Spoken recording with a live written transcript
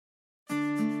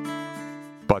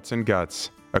Butts and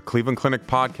Guts, a Cleveland Clinic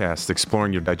podcast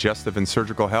exploring your digestive and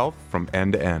surgical health from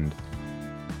end to end.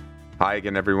 Hi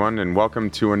again, everyone, and welcome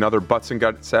to another Butts and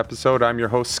Guts episode. I'm your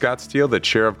host, Scott Steele, the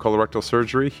chair of colorectal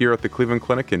surgery here at the Cleveland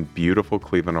Clinic in beautiful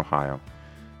Cleveland, Ohio.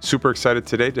 Super excited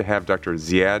today to have Dr.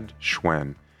 Ziad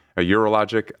Chouine, a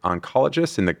urologic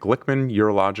oncologist in the Glickman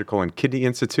Urological and Kidney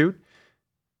Institute.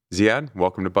 Ziad,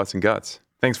 welcome to Butts and Guts.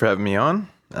 Thanks for having me on.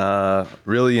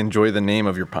 Really enjoy the name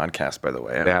of your podcast, by the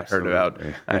way. I heard about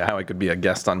how I could be a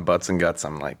guest on Butts and Guts.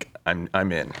 I'm like,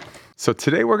 I'm in. So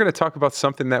today we're going to talk about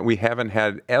something that we haven't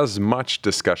had as much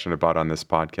discussion about on this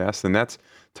podcast, and that's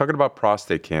talking about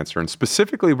prostate cancer. And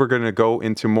specifically, we're going to go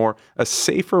into a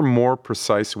safer, more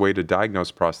precise way to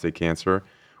diagnose prostate cancer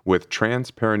with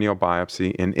transperineal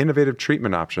biopsy and innovative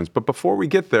treatment options. But before we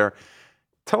get there,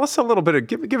 tell us a little bit,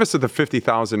 give us the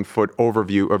 50,000-foot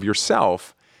overview of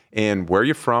yourself and where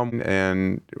you're from,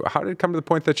 and how did it come to the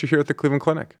point that you're here at the Cleveland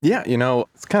Clinic? Yeah,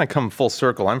 it's kind of come full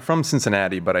circle. I'm from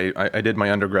Cincinnati, but I did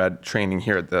my undergrad training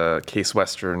here at the Case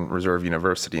Western Reserve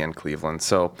University in Cleveland.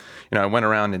 So, I went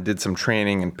around and did some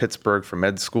training in Pittsburgh for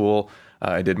med school.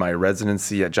 I did my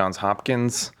residency at Johns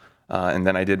Hopkins, and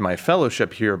then I did my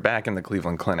fellowship here back in the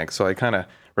Cleveland Clinic. So I kind of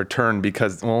returned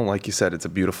because, well, like you said, it's a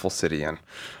beautiful city, and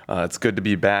it's good to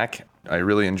be back. I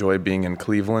really enjoy being in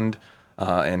Cleveland.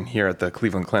 And here at the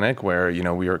Cleveland Clinic, where,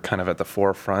 we are kind of at the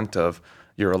forefront of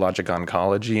urologic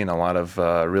oncology and a lot of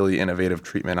really innovative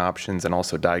treatment options and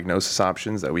also diagnosis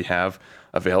options that we have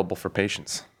available for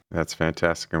patients. That's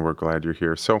fantastic, and we're glad you're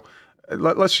here. So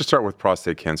let's just start with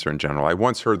prostate cancer in general. I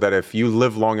once heard that if you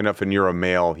live long enough and you're a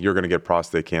male, you're going to get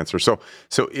prostate cancer. So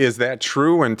is that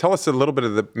true? And tell us a little bit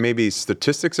of the maybe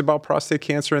statistics about prostate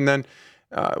cancer, and then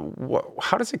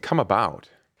how does it come about?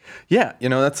 Yeah,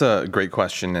 that's a great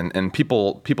question, and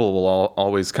people will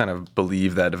always kind of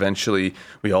believe that eventually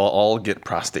we all get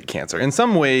prostate cancer. In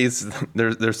some ways,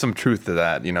 there's some truth to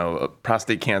that.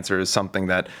 Prostate cancer is something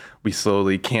that we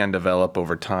slowly can develop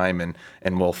over time,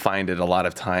 and we'll find it a lot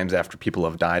of times after people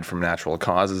have died from natural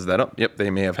causes that,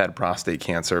 they may have had prostate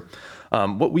cancer.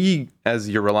 What we, as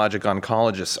urologic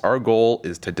oncologists, our goal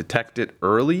is to detect it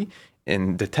early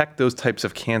and detect those types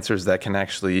of cancers that can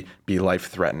actually be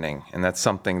life-threatening. And that's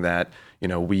something that,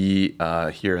 we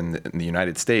here in the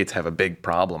United States have a big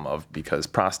problem of, because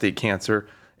prostate cancer,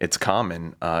 it's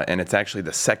common, and it's actually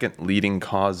the second leading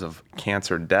cause of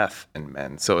cancer death in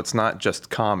men. So it's not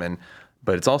just common,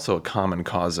 but it's also a common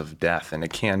cause of death, and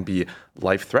it can be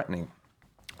life-threatening.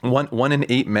 One in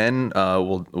 8 men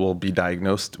will be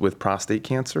diagnosed with prostate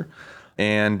cancer,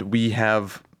 and we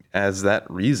have, as that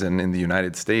reason in the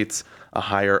United States, a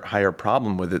higher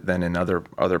problem with it than in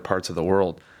other parts of the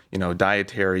world.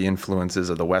 Dietary influences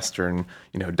of the Western,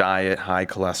 diet, high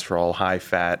cholesterol, high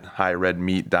fat, high red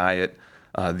meat diet.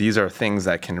 These are things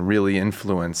that can really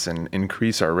influence and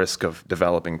increase our risk of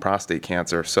developing prostate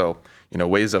cancer. So,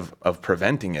 ways of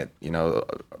preventing it,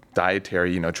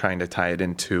 dietary, trying to tie it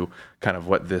into kind of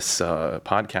what this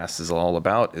podcast is all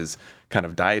about is kind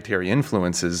of dietary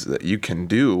influences that you can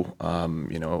do.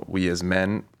 We as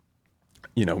men,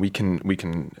 we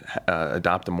can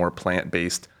adopt a more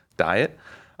plant-based diet,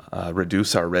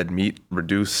 reduce our red meat,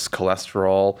 reduce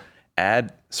cholesterol,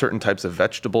 add certain types of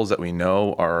vegetables that we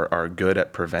know are good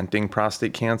at preventing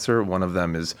prostate cancer. One of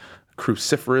them is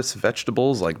cruciferous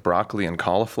vegetables like broccoli and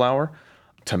cauliflower.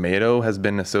 Tomato has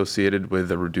been associated with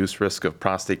a reduced risk of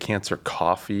prostate cancer.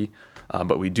 Coffee.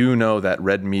 But we do know that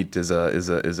red meat is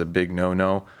a big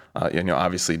no-no.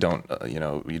 Obviously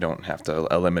you don't have to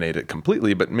eliminate it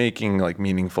completely, but making like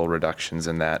meaningful reductions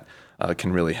in that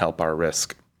can really help our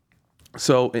risk.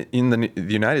 So in the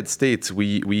United States,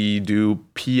 we do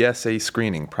PSA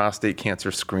screening, prostate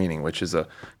cancer screening, which is a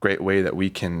great way that we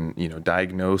can,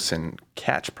 diagnose and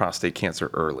catch prostate cancer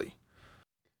early.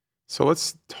 So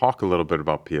let's talk a little bit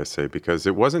about PSA, because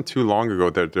it wasn't too long ago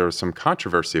that there was some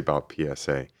controversy about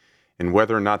PSA and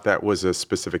whether or not that was a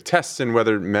specific test and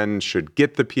whether men should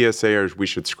get the PSA or we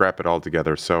should scrap it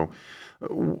altogether. So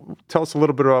tell us a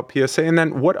little bit about PSA, and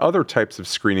then what other types of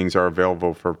screenings are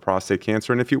available for prostate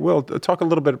cancer. And if you will, talk a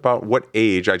little bit about what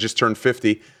age, I just turned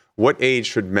 50, what age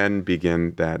should men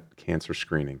begin that cancer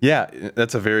screening? Yeah,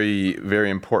 that's a very, very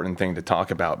important thing to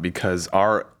talk about, because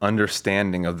our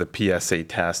understanding of the PSA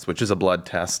test, which is a blood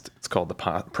test, it's called the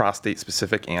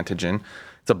prostate-specific antigen.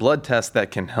 It's a blood test that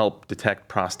can help detect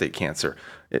prostate cancer.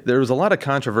 There was a lot of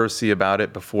controversy about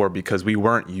it before because we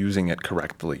weren't using it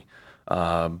correctly.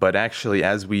 But actually,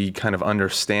 as we kind of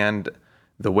understand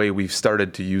the way we've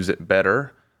started to use it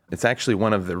better, it's actually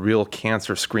one of the real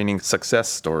cancer screening success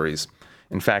stories.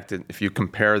 In fact, if you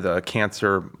compare the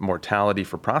cancer mortality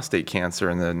for prostate cancer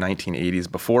in the 1980s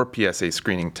before PSA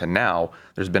screening to now,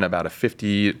 there's been about a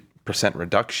 50%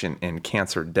 reduction in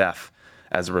cancer death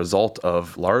as a result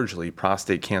of largely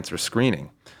prostate cancer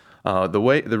screening.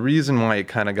 The reason why it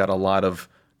kind of got a lot of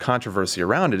controversy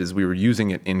around it is we were using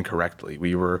it incorrectly.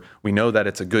 We know that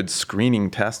it's a good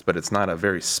screening test, but it's not a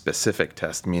very specific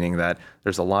test, meaning that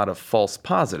there's a lot of false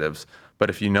positives. But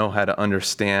if you know how to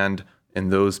understand in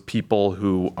those people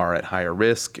who are at higher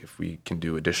risk, if we can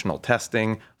do additional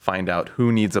testing, find out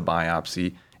who needs a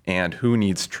biopsy and who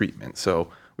needs treatment. So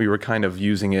we were kind of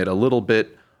using it a little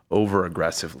bit over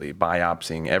aggressively,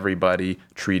 biopsying everybody,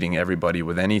 treating everybody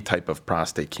with any type of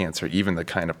prostate cancer, even the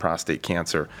kind of prostate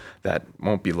cancer that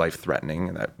won't be life-threatening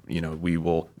and that we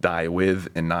will die with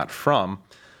and not from.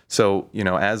 So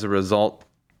as a result,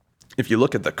 if you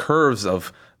look at the curves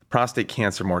of prostate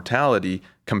cancer mortality,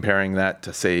 comparing that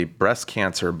to, say, breast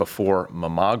cancer before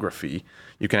mammography,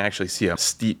 you can actually see a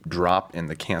steep drop in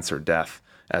the cancer death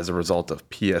as a result of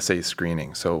PSA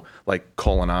screening. So like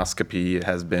colonoscopy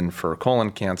has been for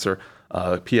colon cancer,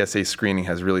 PSA screening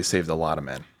has really saved a lot of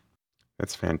men.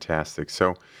 That's fantastic.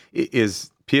 So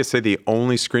is PSA the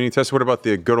only screening test? What about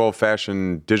the good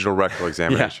old-fashioned digital rectal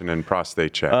examination and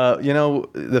prostate check?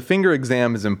 The finger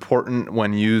exam is important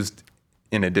when used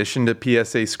in addition to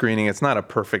PSA screening. It's not a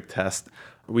perfect test.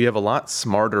 We have a lot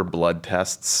smarter blood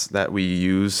tests that we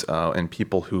use in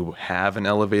people who have an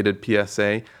elevated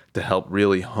PSA to help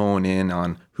really hone in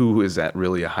on who is at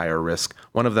really a higher risk.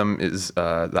 One of them is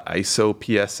the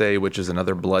ISO-PSA, which is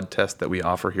another blood test that we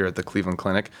offer here at the Cleveland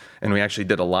Clinic. And we actually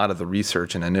did a lot of the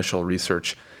research and initial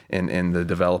research in the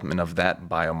development of that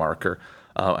biomarker.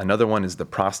 Another one is the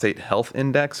Prostate Health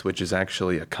Index, which is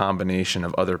actually a combination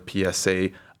of other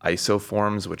PSA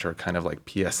isoforms, which are kind of like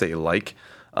PSA-like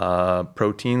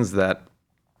proteins that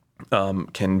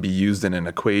can be used in an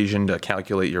equation to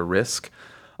calculate your risk.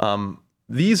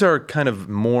 These are kind of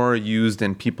more used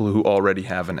in people who already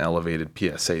have an elevated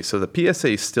PSA. So the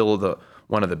PSA is still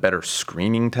one of the better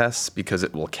screening tests because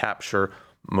it will capture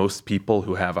most people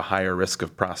who have a higher risk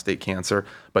of prostate cancer.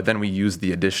 But then we use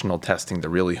the additional testing to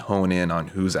really hone in on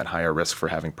who's at higher risk for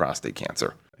having prostate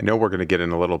cancer. I know we're going to get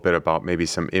in a little bit about maybe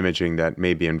some imaging that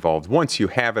may be involved once you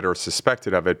have it or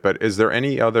suspected of it, but is there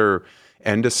any other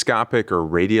endoscopic or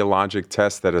radiologic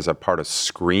test that is a part of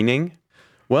screening?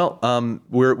 Well,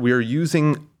 we're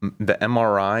using the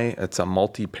MRI. It's a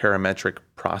multi-parametric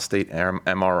prostate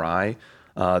MRI.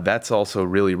 That's also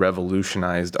really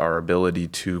revolutionized our ability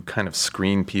to kind of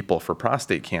screen people for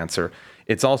prostate cancer.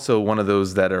 It's also one of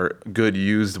those that are good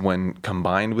used when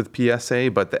combined with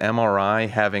PSA, but the MRI,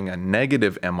 having a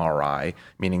negative MRI,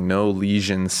 meaning no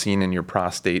lesions seen in your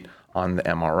prostate on the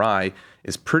MRI,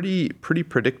 is pretty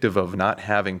predictive of not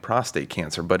having prostate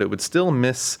cancer, but it would still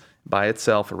miss by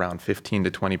itself around 15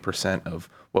 to 20% of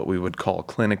what we would call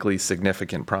clinically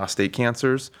significant prostate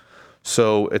cancers.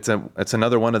 So it's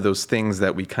another one of those things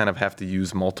that we kind of have to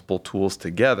use multiple tools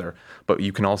together, but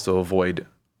you can also avoid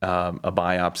a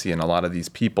biopsy in a lot of these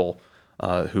people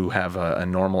who have a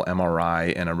normal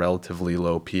MRI and a relatively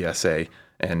low PSA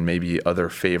and maybe other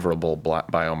favorable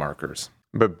biomarkers.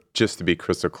 But just to be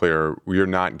crystal clear, you're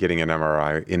not getting an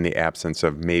MRI in the absence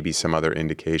of maybe some other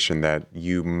indication that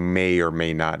you may or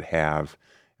may not have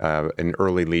an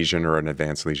early lesion or an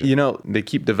advanced lesion. They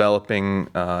keep developing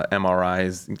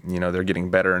MRIs. They're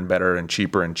getting better and better and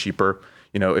cheaper and cheaper.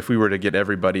 If we were to get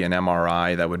everybody an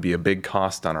MRI, that would be a big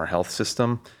cost on our health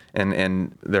system.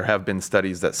 And there have been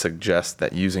studies that suggest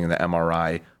that using the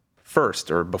MRI first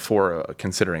or before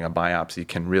considering a biopsy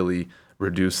can really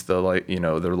reduce the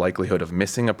likelihood of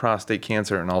missing a prostate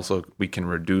cancer, and also we can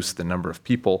reduce the number of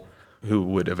people who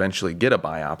would eventually get a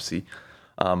biopsy.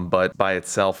 But by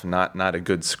itself, not a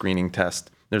good screening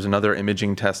test. There's another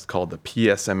imaging test called the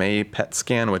PSMA PET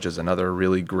scan, which is another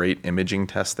really great imaging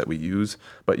test that we use,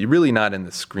 but you're really not in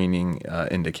the screening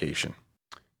indication.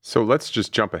 So let's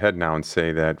just jump ahead now and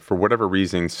say that for whatever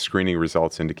reason, screening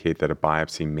results indicate that a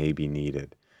biopsy may be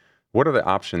needed. What are the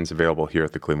options available here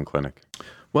at the Cleveland Clinic?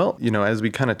 Well, as we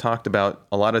kind of talked about,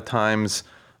 a lot of times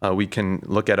we can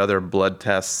look at other blood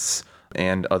tests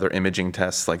and other imaging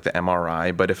tests like the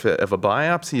MRI. But if a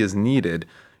biopsy is needed,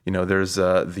 there's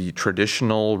the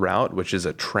traditional route, which is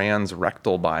a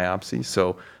transrectal biopsy.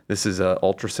 So this is an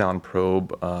ultrasound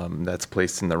probe that's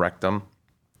placed in the rectum,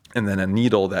 and then a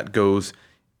needle that goes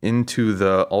into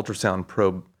the ultrasound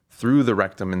probe through the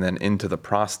rectum and then into the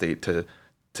prostate to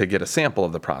get a sample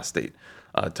of the prostate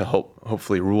to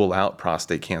hopefully rule out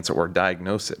prostate cancer or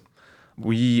diagnose it.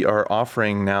 We are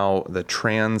offering now the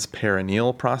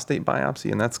transperineal prostate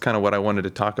biopsy, and that's kind of what I wanted to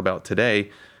talk about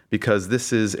today, because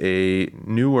this is a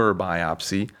newer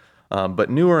biopsy, but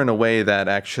newer in a way that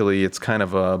actually it's kind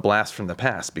of a blast from the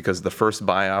past, because the first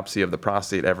biopsy of the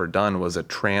prostate ever done was a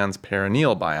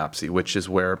transperineal biopsy, which is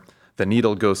where the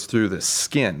needle goes through the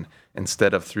skin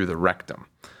instead of through the rectum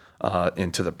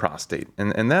into the prostate.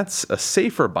 And that's a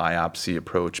safer biopsy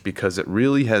approach because it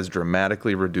really has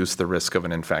dramatically reduced the risk of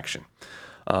an infection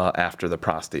after the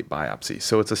prostate biopsy.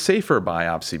 So it's a safer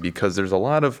biopsy because there's a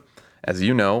lot of, as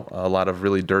you know, a lot of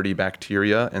really dirty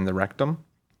bacteria in the rectum.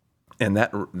 And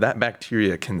that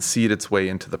bacteria can seed its way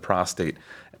into the prostate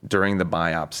during the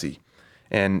biopsy.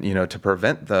 And, to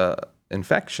prevent the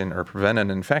infection or prevent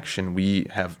an infection, we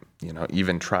have,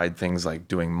 even tried things like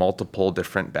doing multiple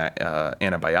different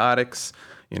antibiotics.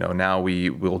 Now we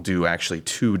will do actually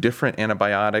 2 different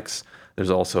antibiotics. There's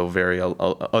also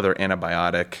other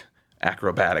antibiotic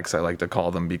acrobatics, I like to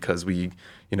call them, because we,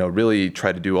 really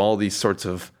try to do all these sorts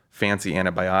of fancy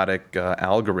antibiotic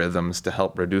algorithms to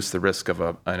help reduce the risk of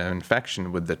an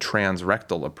infection with the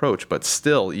transrectal approach. But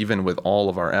still, even with all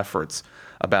of our efforts,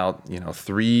 about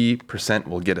 3%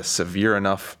 will get a severe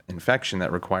enough infection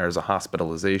that requires a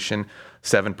hospitalization.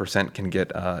 7% can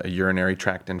get a urinary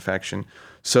tract infection.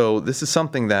 So this is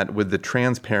something that with the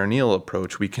transperineal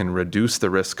approach, we can reduce the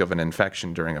risk of an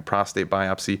infection during a prostate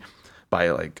biopsy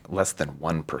by like less than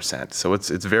 1%. So it's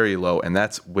very low, and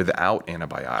that's without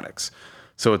antibiotics.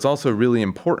 So it's also really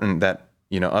important that,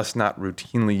 us not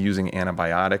routinely using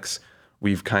antibiotics,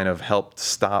 we've kind of helped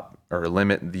stop or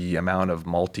limit the amount of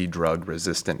multi-drug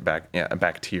resistant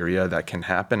bacteria that can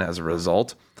happen as a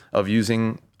result of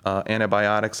using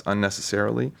antibiotics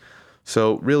unnecessarily.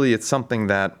 So really, it's something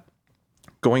that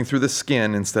going through the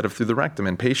skin instead of through the rectum,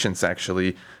 and patients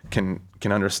actually can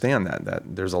understand that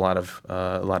there's a lot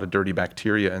of dirty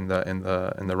bacteria in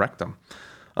the rectum.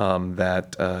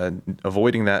 That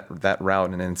avoiding that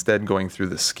route and instead going through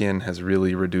the skin has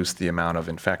really reduced the amount of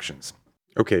infections.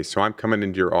 Okay, so I'm coming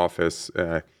into your office.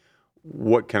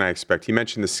 What can I expect? You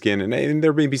mentioned the skin, and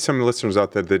there may be some listeners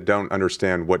out there that don't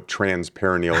understand what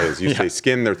transperineal is. You say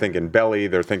skin, they're thinking belly,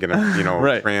 they're thinking of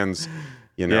right. trans.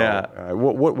 What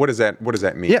does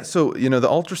that mean? Yeah, so the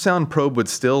ultrasound probe would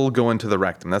still go into the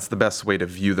rectum. That's the best way to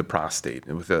view the prostate,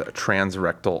 with a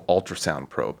transrectal ultrasound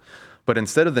probe. But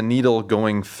instead of the needle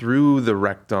going through the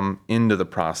rectum into the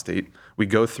prostate, we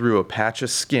go through a patch of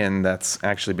skin that's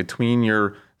actually between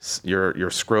your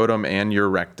scrotum and your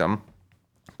rectum,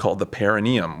 called the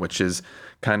perineum, which is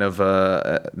kind of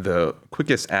the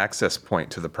quickest access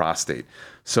point to the prostate.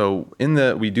 So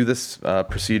we do this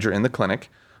procedure in the clinic,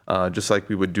 just like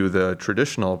we would do the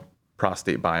traditional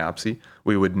prostate biopsy.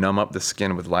 We would numb up the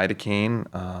skin with lidocaine,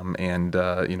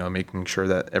 and making sure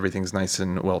that everything's nice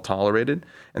and well tolerated.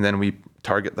 And then we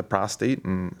target the prostate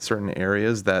in certain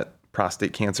areas that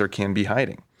prostate cancer can be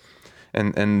hiding.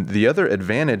 And the other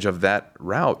advantage of that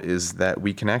route is that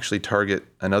we can actually target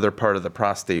another part of the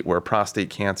prostate where prostate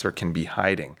cancer can be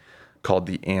hiding, called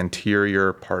the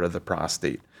anterior part of the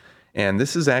prostate. And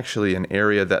this is actually an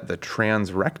area that the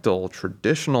transrectal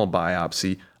traditional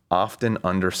biopsy often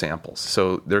undersamples.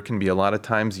 So there can be a lot of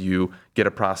times you get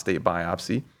a prostate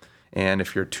biopsy, and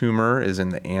if your tumor is in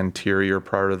the anterior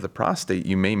part of the prostate,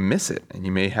 you may miss it, and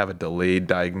you may have a delayed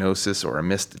diagnosis or a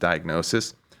missed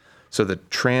diagnosis. So the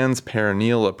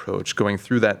transperineal approach, going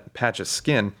through that patch of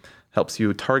skin, helps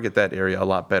you target that area a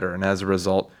lot better. And as a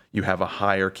result, you have a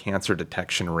higher cancer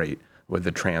detection rate with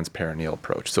the transperineal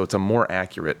approach. So it's a more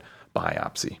accurate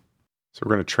biopsy. So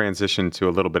we're going to transition to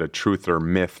a little bit of truth or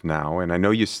myth now. And I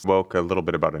know you spoke a little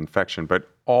bit about infection, but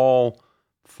all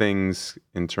things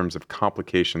in terms of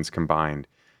complications combined,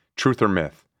 truth or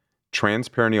myth,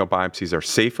 transperineal biopsies are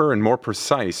safer and more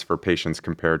precise for patients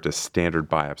compared to standard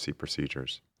biopsy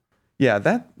procedures. Yeah,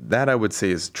 that I would say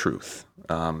is truth.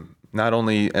 Not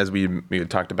only, as we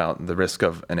had talked about, the risk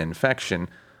of an infection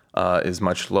is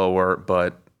much lower,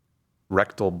 but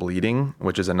rectal bleeding,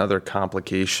 which is another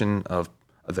complication of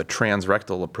the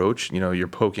transrectal approach. You're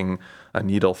poking a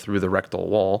needle through the rectal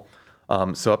wall.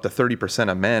 So up to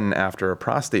 30% of men after a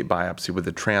prostate biopsy with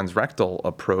the transrectal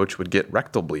approach would get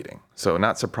rectal bleeding. So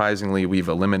not surprisingly, we've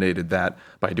eliminated that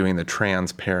by doing the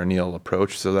transperineal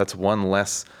approach. So that's one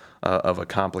less of a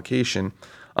complication.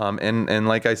 And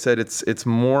like I said, it's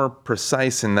more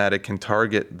precise in that it can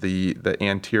target the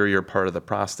anterior part of the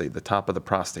prostate, the top of the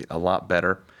prostate, a lot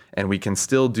better. And we can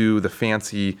still do the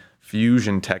fancy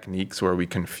fusion techniques where we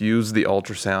can fuse the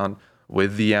ultrasound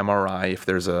with the MRI. If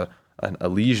there's a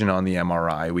lesion on the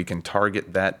MRI, we can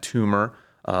target that tumor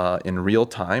in real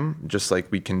time, just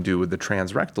like we can do with the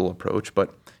transrectal approach.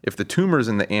 But if the tumor is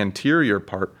in the anterior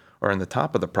part or in the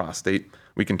top of the prostate,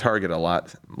 we can target a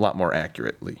lot more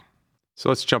accurately. So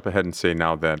let's jump ahead and say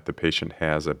now that the patient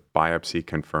has a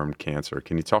biopsy-confirmed cancer.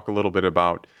 Can you talk a little bit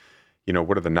about,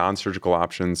 what are the non-surgical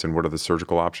options and what are the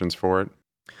surgical options for it?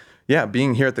 Yeah,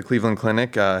 being here at the Cleveland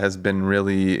Clinic has been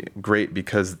really great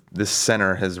because this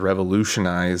center has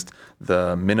revolutionized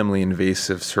the minimally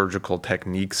invasive surgical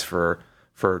techniques for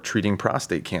treating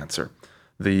prostate cancer.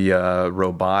 The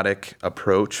robotic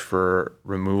approach for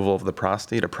removal of the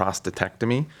prostate, a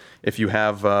prostatectomy. If you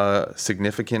have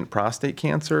significant prostate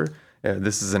cancer,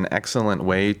 this is an excellent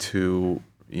way to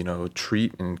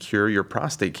treat and cure your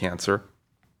prostate cancer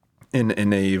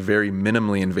in a very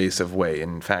minimally invasive way.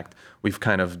 In fact, we've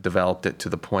kind of developed it to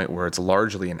the point where it's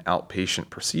largely an outpatient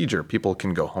procedure. People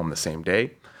can go home the same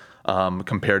day,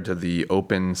 compared to the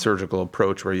open surgical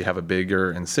approach where you have a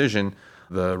bigger incision.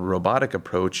 The robotic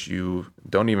approach, you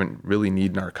don't even really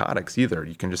need narcotics either.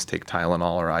 You can just take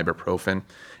Tylenol or ibuprofen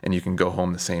and you can go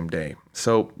home the same day.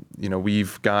 So,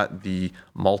 we've got the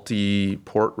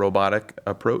multi-port robotic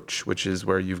approach, which is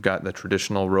where you've got the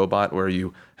traditional robot where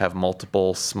you have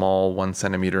multiple small 1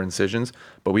 centimeter incisions.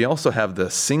 But we also have the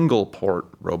single port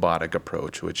robotic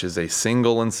approach, which is a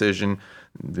single incision.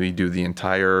 We do the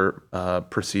entire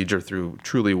procedure through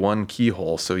truly one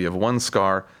keyhole. So you have one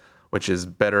scar, which is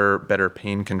better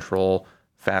pain control,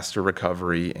 faster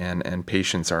recovery, and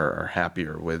patients are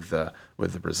happier with the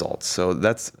results. So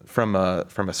that's from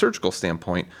a surgical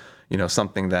standpoint,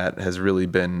 something that has really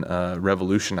been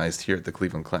revolutionized here at the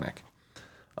Cleveland Clinic.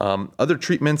 Other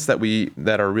treatments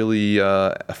that are really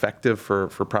effective for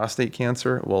prostate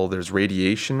cancer, well, there's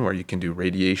radiation, where you can do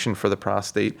radiation for the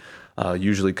prostate,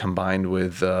 usually combined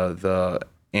with the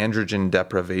androgen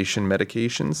deprivation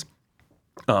medications.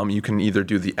 You can either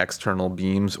do the external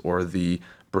beams or the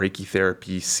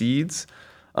brachytherapy seeds.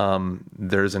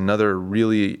 There's another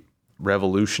really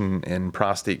revolution in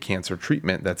prostate cancer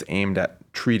treatment that's aimed at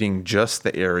treating just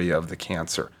the area of the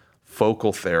cancer,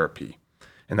 focal therapy.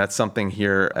 And that's something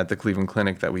here at the Cleveland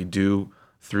Clinic that we do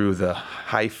through the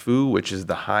HIFU, which is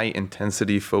the high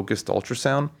intensity focused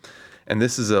ultrasound. And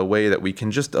this is a way that we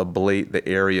can just ablate the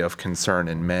area of concern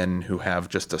in men who have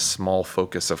just a small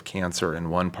focus of cancer in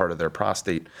one part of their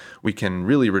prostate. We can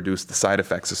really reduce the side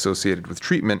effects associated with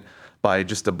treatment by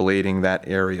just ablating that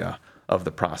area of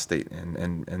the prostate.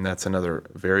 And that's another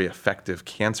very effective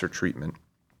cancer treatment.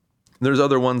 There's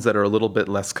other ones that are a little bit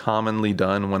less commonly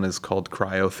done. One is called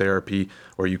cryotherapy,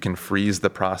 where you can freeze the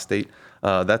prostate.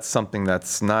 That's something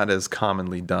that's not as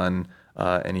commonly done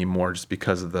anymore, just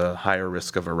because of the higher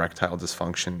risk of erectile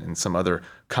dysfunction and some other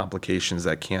complications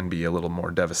that can be a little more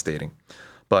devastating.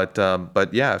 But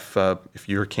yeah, if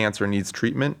your cancer needs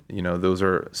treatment, those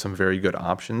are some very good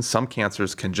options. Some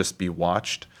cancers can just be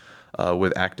watched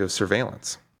with active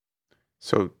surveillance.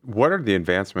 So what are the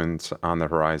advancements on the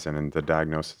horizon in the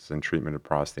diagnosis and treatment of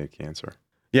prostate cancer?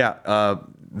 Yeah,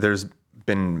 there's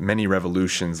been many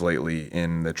revolutions lately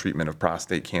in the treatment of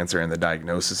prostate cancer and the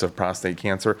diagnosis of prostate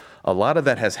cancer. A lot of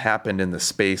that has happened in the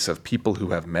space of people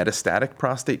who have metastatic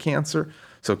prostate cancer,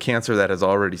 so cancer that has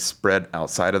already spread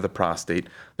outside of the prostate.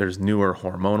 There's newer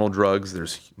hormonal drugs,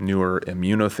 there's newer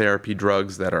immunotherapy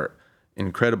drugs that are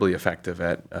incredibly effective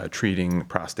at treating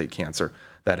prostate cancer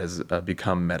that has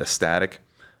become metastatic.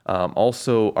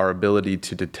 Also, our ability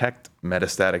to detect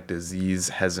metastatic disease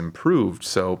has improved.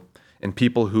 So in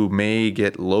people who may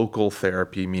get local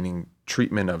therapy, meaning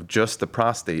treatment of just the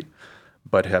prostate,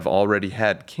 but have already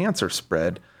had cancer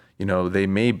spread, they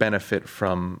may benefit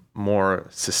from more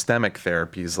systemic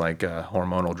therapies like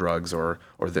hormonal drugs or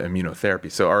the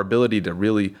immunotherapy. So our ability to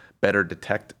really better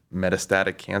detect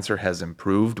metastatic cancer has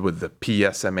improved with the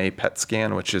PSMA PET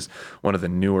scan, which is one of the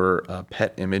newer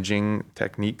PET imaging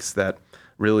techniques that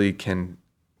really can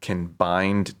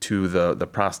bind to the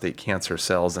prostate cancer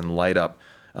cells and light up.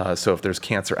 So if there's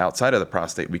cancer outside of the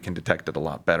prostate, we can detect it a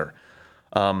lot better.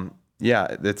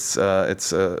 It's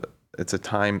a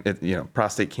time.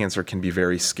 Prostate cancer can be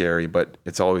very scary, but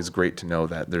it's always great to know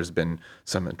that there's been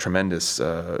some tremendous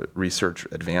research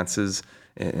advances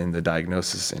in the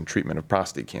diagnosis and treatment of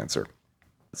prostate cancer.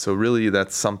 So really,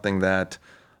 that's something that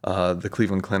the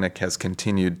Cleveland Clinic has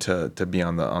continued to be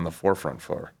on the forefront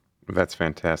for. That's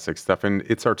fantastic stuff. And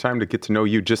it's our time to get to know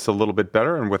you just a little bit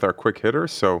better and with our quick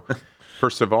hitters. So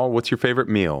first of all, what's your favorite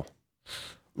meal?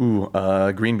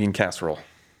 Green bean casserole.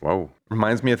 Whoa.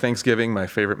 Reminds me of Thanksgiving, my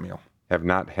favorite meal. Have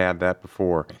not had that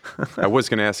before. I was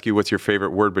going to ask you what's your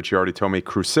favorite word, but you already told me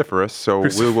cruciferous. So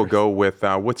we will go with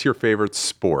what's your favorite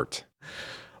sport?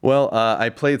 Well, I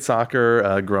played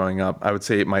soccer growing up. I would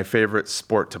say my favorite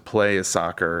sport to play is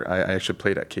soccer. I actually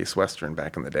played at Case Western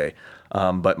back in the day.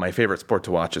 But my favorite sport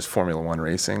to watch is Formula One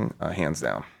racing, hands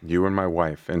down. You and my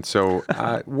wife. And so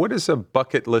what is a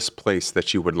bucket list place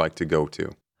that you would like to go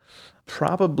to?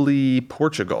 Probably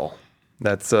Portugal.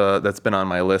 That's been on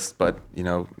my list, but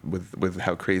with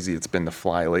how crazy it's been to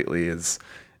fly lately,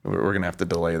 we're gonna have to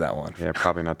delay that one. Yeah,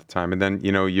 probably not the time. And then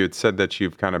you had said that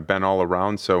you've kind of been all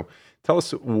around. So tell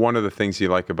us one of the things you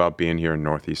like about being here in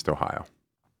Northeast Ohio.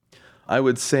 I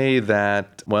would say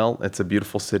that, well, it's a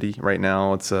beautiful city right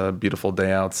now. It's a beautiful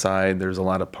day outside. There's a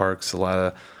lot of parks, a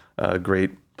lot of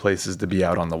great places to be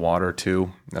out on the water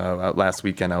too. Last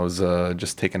weekend I was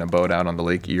just taking a boat out on the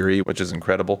Lake Erie, which is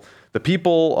incredible. The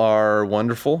people are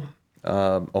wonderful.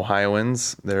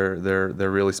 Ohioans, they're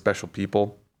really special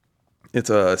people.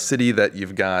 It's a city that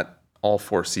you've got all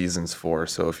 4 seasons for.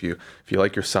 So if you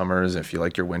like your summers, if you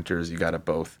like your winters, you got it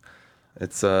both.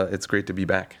 It's great to be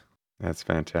back. That's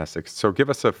fantastic. So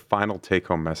give us a final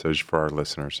take-home message for our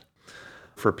listeners.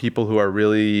 For people who are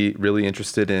really, really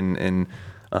interested in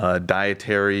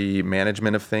dietary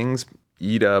management of things,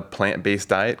 eat a plant-based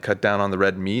diet, cut down on the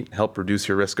red meat, help reduce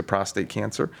your risk of prostate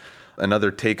cancer.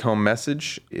 Another take-home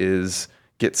message is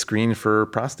get screened for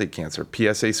prostate cancer.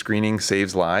 PSA screening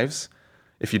saves lives.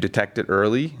 If you detect it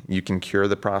early, you can cure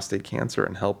the prostate cancer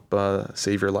and help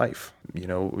save your life.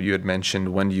 You had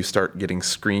mentioned, when do you start getting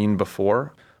screened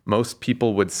before? Most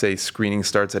people would say screening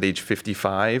starts at age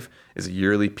 55, is a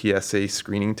yearly PSA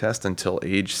screening test until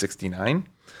age 69.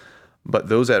 But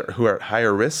those who are at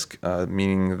higher risk,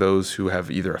 meaning those who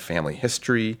have either a family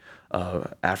history,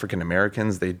 African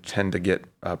Americans, they tend to get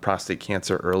prostate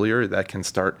cancer earlier. That can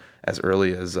start as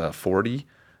early as 40.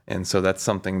 And so that's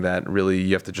something that really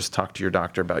you have to just talk to your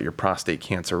doctor about your prostate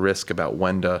cancer risk, about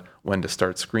when to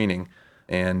start screening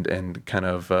and kind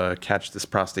of catch this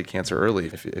prostate cancer early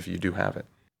if you do have it.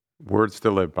 Words to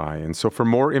live by. And so for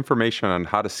more information on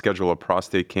how to schedule a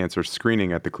prostate cancer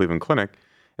screening at the Cleveland Clinic,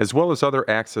 as well as other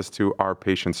access to our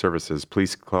patient services,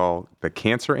 please call the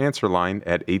Cancer Answer Line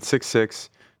at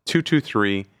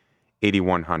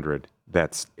 866-223-8100.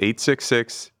 That's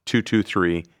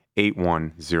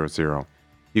 866-223-8100.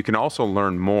 You can also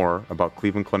learn more about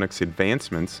Cleveland Clinic's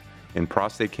advancements in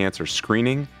prostate cancer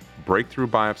screening, breakthrough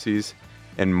biopsies,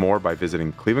 and more by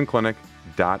visiting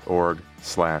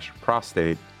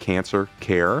clevelandclinic.org/prostate cancer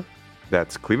care.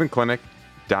 That's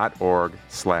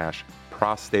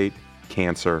clevelandclinic.org/prostate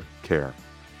cancer care.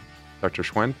 Dr.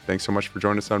 Schwen, thanks so much for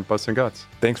joining us on Butts and Guts.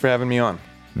 Thanks for having me on.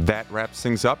 That wraps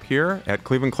things up here at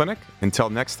Cleveland Clinic. Until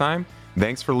next time,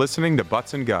 thanks for listening to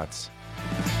Butts and Guts.